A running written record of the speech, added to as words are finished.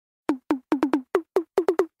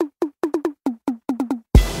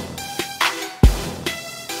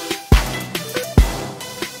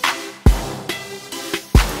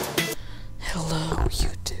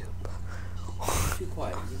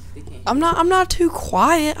I'm not too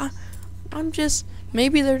quiet. I'm just,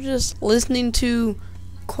 maybe they're just listening too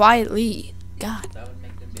quietly. God. That would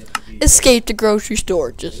make them be able to be Escape the grocery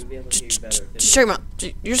store. Just better if check them out.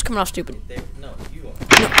 You're just coming off stupid. no, you are.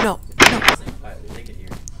 No. They're listening quietly. They can hear.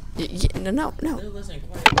 No. They're listening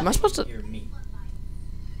quietly. Am I supposed to hear me?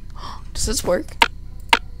 Does this work?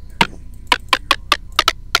 You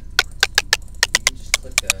can just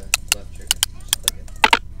click the left trigger. Just click it.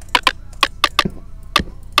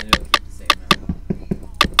 And it'll keep the same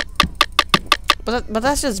amount. But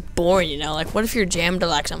that's just boring, you know. Like, what if you're jammed to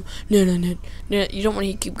like some no. You don't want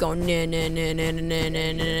to keep going no.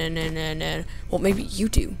 Well, maybe you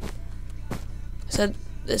do.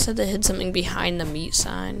 They said they hid something behind the meat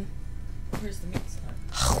sign. Where's the meat sign?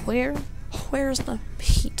 Where's the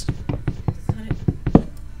meat? That's not it.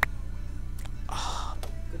 Oh,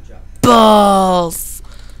 Good job. balls.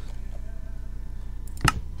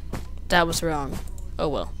 That was wrong. Oh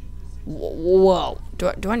well. Whoa.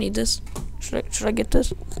 Do I need this? Should I get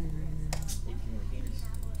this?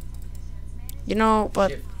 You know,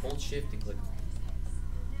 but Hold shift and click.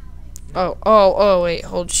 oh wait,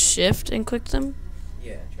 hold shift and click them.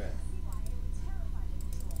 Yeah, try it.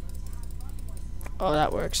 Oh,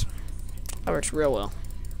 that works. That works real well.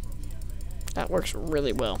 That works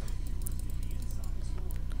really well.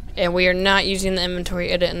 And we are not using the inventory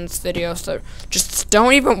edit in this video, so just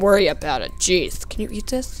don't even worry about it. Jeez, can you eat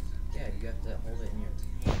this? Yeah, you have to hold it in your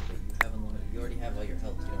hand, but you haven't loaded. You already have all your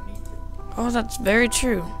health. You don't need to. Oh, that's very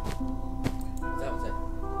true. That was it.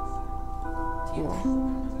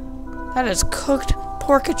 Ooh. That is cooked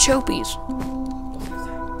pork-a-chopes.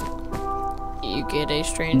 You get a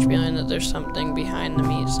strange feeling that there's something behind the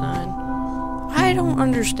meat sign. I don't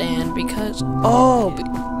understand because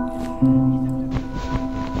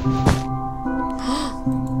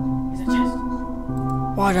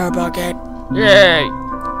water bucket. Yay!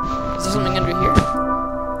 Is there something under here?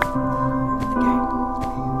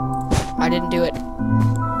 I didn't do it.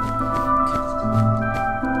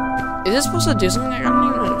 Is this supposed to do something? I don't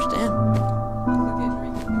even understand.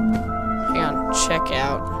 Hang on, check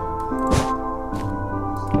out.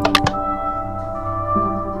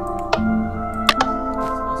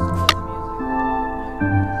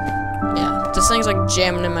 Yeah, this thing's like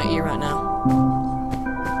jamming in my ear right now.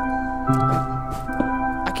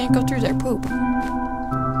 I can't go through there. Poop.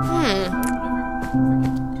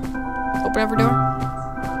 Open every door.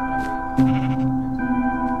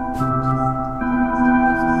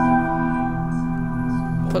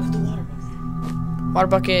 Put the water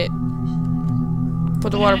bucket.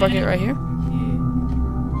 Put the water bucket right here.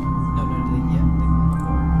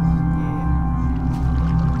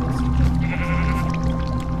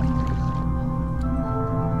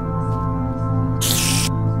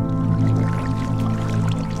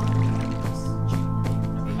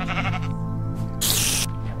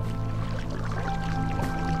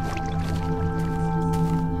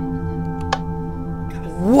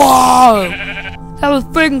 Whoa! That was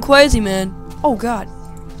freaking crazy, man. Oh god.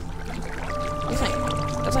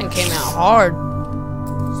 That thing came out hard.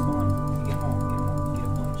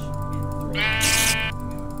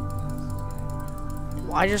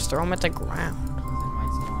 Why just throw him at the ground?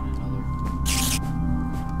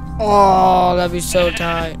 Oh, that'd be so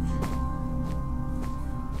tight.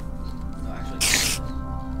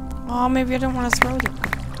 Oh, maybe I don't want to throw them.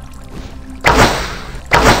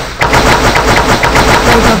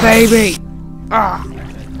 There's a baby. Ah.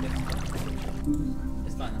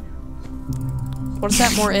 What is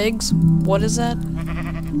that? More eggs? What is that?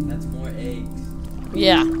 That's more eggs.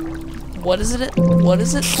 Yeah. What is it? What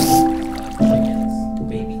is it? Chickens.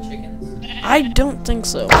 Baby chickens. I don't think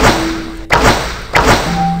so.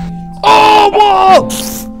 Oh, whoa!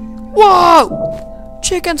 Whoa!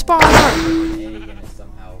 Chicken spawner!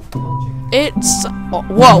 It's... Oh,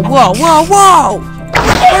 whoa!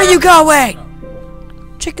 Where are you going?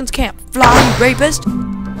 Chickens can't fly, you rapist!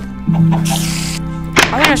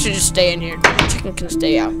 I think I should just stay in here. Chicken can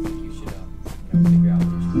stay out. You should figure out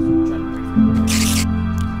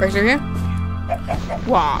Break through here?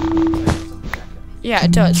 Wow. Yeah,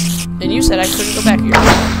 it does. And you said I couldn't go back here.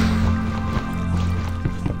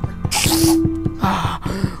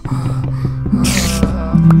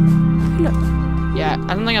 Yeah,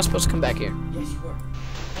 I don't think I'm supposed to come back here. Yes, you were.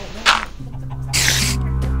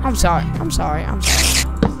 I'm sorry.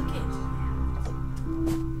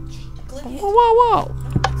 Whoa.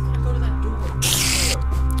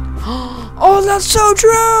 Oh, that's so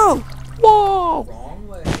true! Whoa! Wrong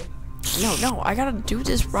way. No, I gotta do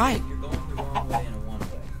this right. You're going the wrong way in a one way.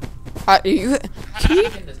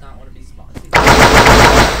 Chicken does not want to be spotted.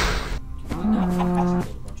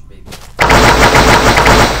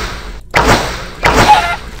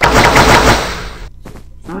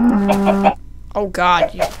 Oh God.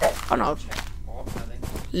 Oh no. Oh, nothing.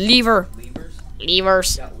 Lever. Levers?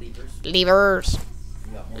 Levers. You got levers? Levers.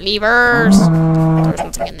 You got more Levers. There's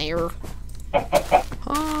nothing in there.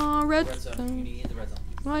 Oh, red red zone. You zone. need the red zone.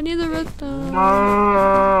 I need the red zone.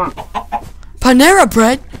 Panera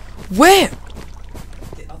bread? Where?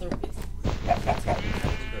 The other,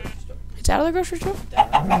 It's out of the grocery store?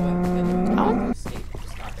 Oh?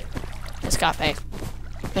 Escape. Escape.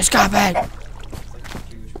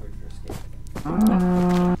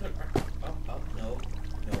 No.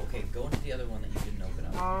 Okay, go into the other one that you didn't open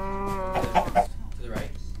up. To the right.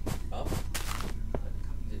 Up.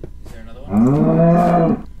 Is there another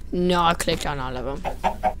one? No, I clicked on all of them. That's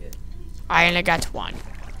one you get. I only got one.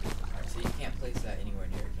 Alright, so you can't place that anywhere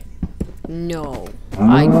near it, can you? No. No,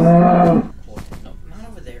 not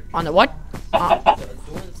over there. On the what? The door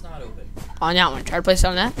that's not open. On that one. Try to place it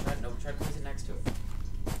on that. Try to place it next to it.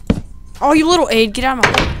 Oh, you little aid. Get out of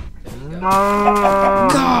my way. There you go.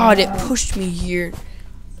 God, it pushed me here.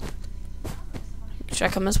 Should I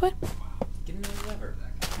come this way? Get another lever.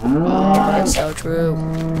 Oh, that's so true.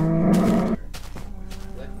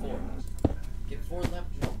 Like 4. Get 4 left.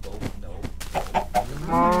 No, go. No.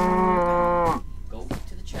 Go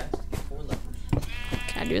to the chest. Get 4 levers.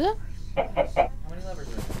 Can I do that? How many levers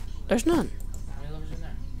are in there? There's none. How many levers are in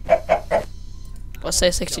there? Let's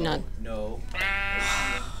say 69. No.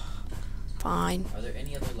 Fine. Are there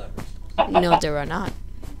any other levers? No, there are not.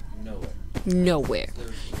 Nowhere. Nowhere. There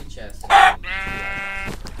are 3 chests.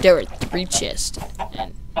 There are 3 chests.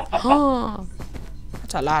 And, huh.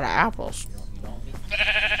 That's a lot of apples. You don't need.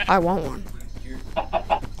 I want one. You're,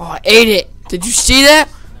 Oh, I ate it. Did you see that?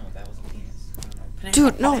 no, that was a penis. Panera.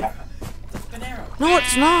 Dude, no. That's Panera. No,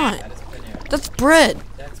 it's not. That is Panera. That's bread.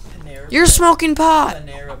 That's Panera. You're smoking pot.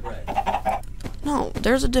 Panera bread. No,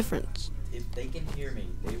 there's a difference. If they can hear me,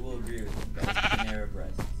 they will agree with me. That's Panera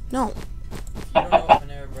bread. No. If you don't know what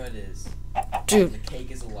Panera bread is, Dude, the cake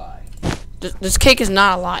is a lie. this cake is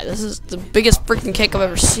not a lie. This is the biggest freaking cake I've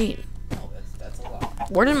ever seen. No, that's a lie.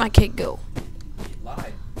 Where did my cake go? It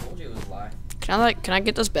lied. I told you it was a lie. Can I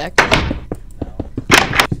get this back? No. Just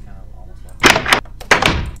kind of almost left.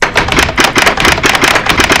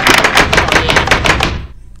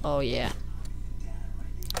 Oh yeah.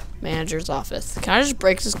 Manager's office. Can I just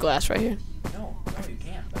break this glass right here? No, you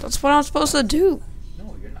can't. That's what I'm supposed to do.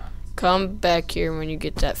 No, you're not. Come back here when you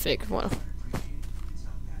get that fixed. What?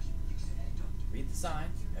 Read the sign.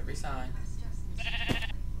 Every sign.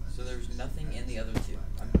 So there's nothing in the other 2.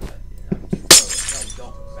 I'm too close. No,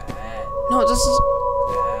 don't. Bad. No, this is.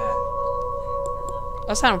 Bad.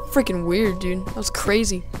 That sounded freaking weird, dude. That was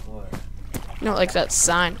crazy. What? You know, like that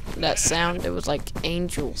sign, that sound. It was like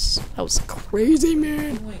angels. That was crazy,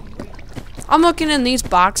 man. I'm looking in these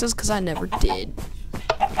boxes because I never did.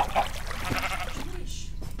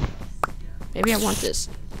 Maybe I want this.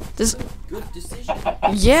 This. Good decision.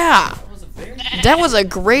 Yeah. That was a very That was a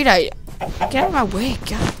great idea. Get out of my way,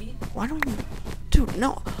 God. Why don't you... Dude,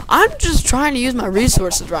 no. I'm just trying to use my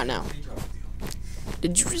resources right now.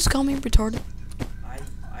 Did you just call me retarded?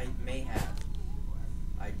 I may have.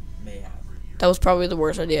 I may have. That was probably the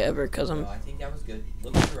worst idea ever, because I'm... No, I think that was good.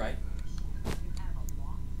 Look to the right.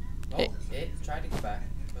 Oh, It- it tried to come back,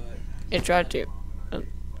 but It tried to. you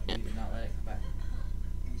did not let it come back.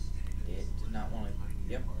 It did not want to.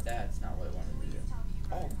 Yep, that's not what it wanted to do.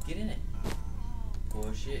 Oh, get in it.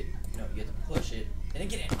 Push it. No, you have to push it. And then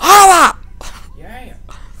get in. Ah! Yeah.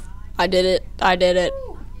 I did it. I did it.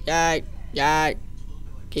 Yay. Yay.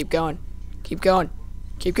 Keep going. Keep going.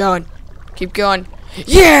 Keep going. Keep going.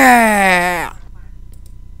 Yeah!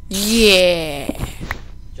 Yeah!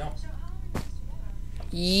 Jump.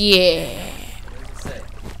 Yeah! What does it say?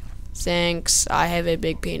 Thanks. I have a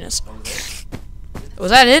big penis. Oh, is it?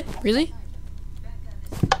 Was that it? Really?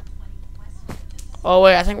 Oh,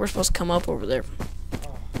 wait. I think we're supposed to come up over there. Oh,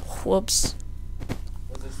 Whoops.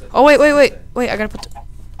 what does it say? Oh, wait. Wait, I gotta put the...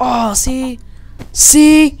 Oh, see?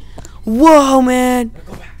 See? Whoa, man.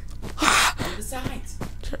 No, go back. Read the signs.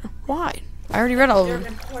 Why? I already read all of They're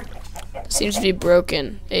them. important. Seems to be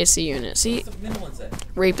broken. AC unit. See? What's the middle one say?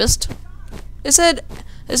 Rapist. It said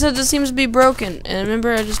this seems to be broken. And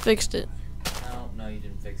remember, I just fixed it. No, you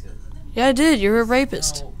didn't fix it. Yeah, I did. You're a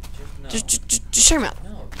rapist. No, no. Just shut your mouth.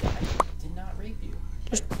 No, I did not rape you.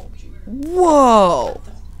 I told you. Whoa.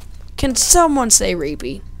 Can someone say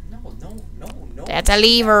rapey? No. That's a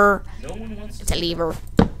lever. No one wants to. It's a lever.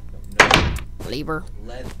 No. Lever.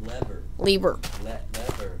 Lever. Lever. Lever.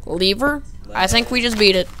 Lever? I think we just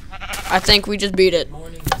beat it. I think we just beat it.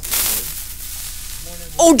 Morning. Morning.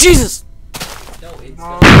 Oh, Jesus! No, it's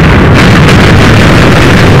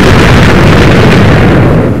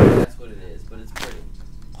That's what it is, but it's pretty.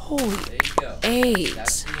 Holy There you go. AIDS.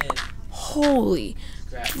 That's the end. Holy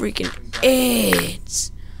Scrap. freaking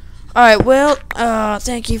AIDS. Alright, well,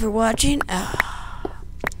 thank you for watching. I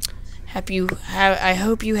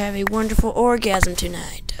hope you have a wonderful orgasm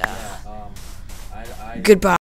tonight. Yeah, I Goodbye.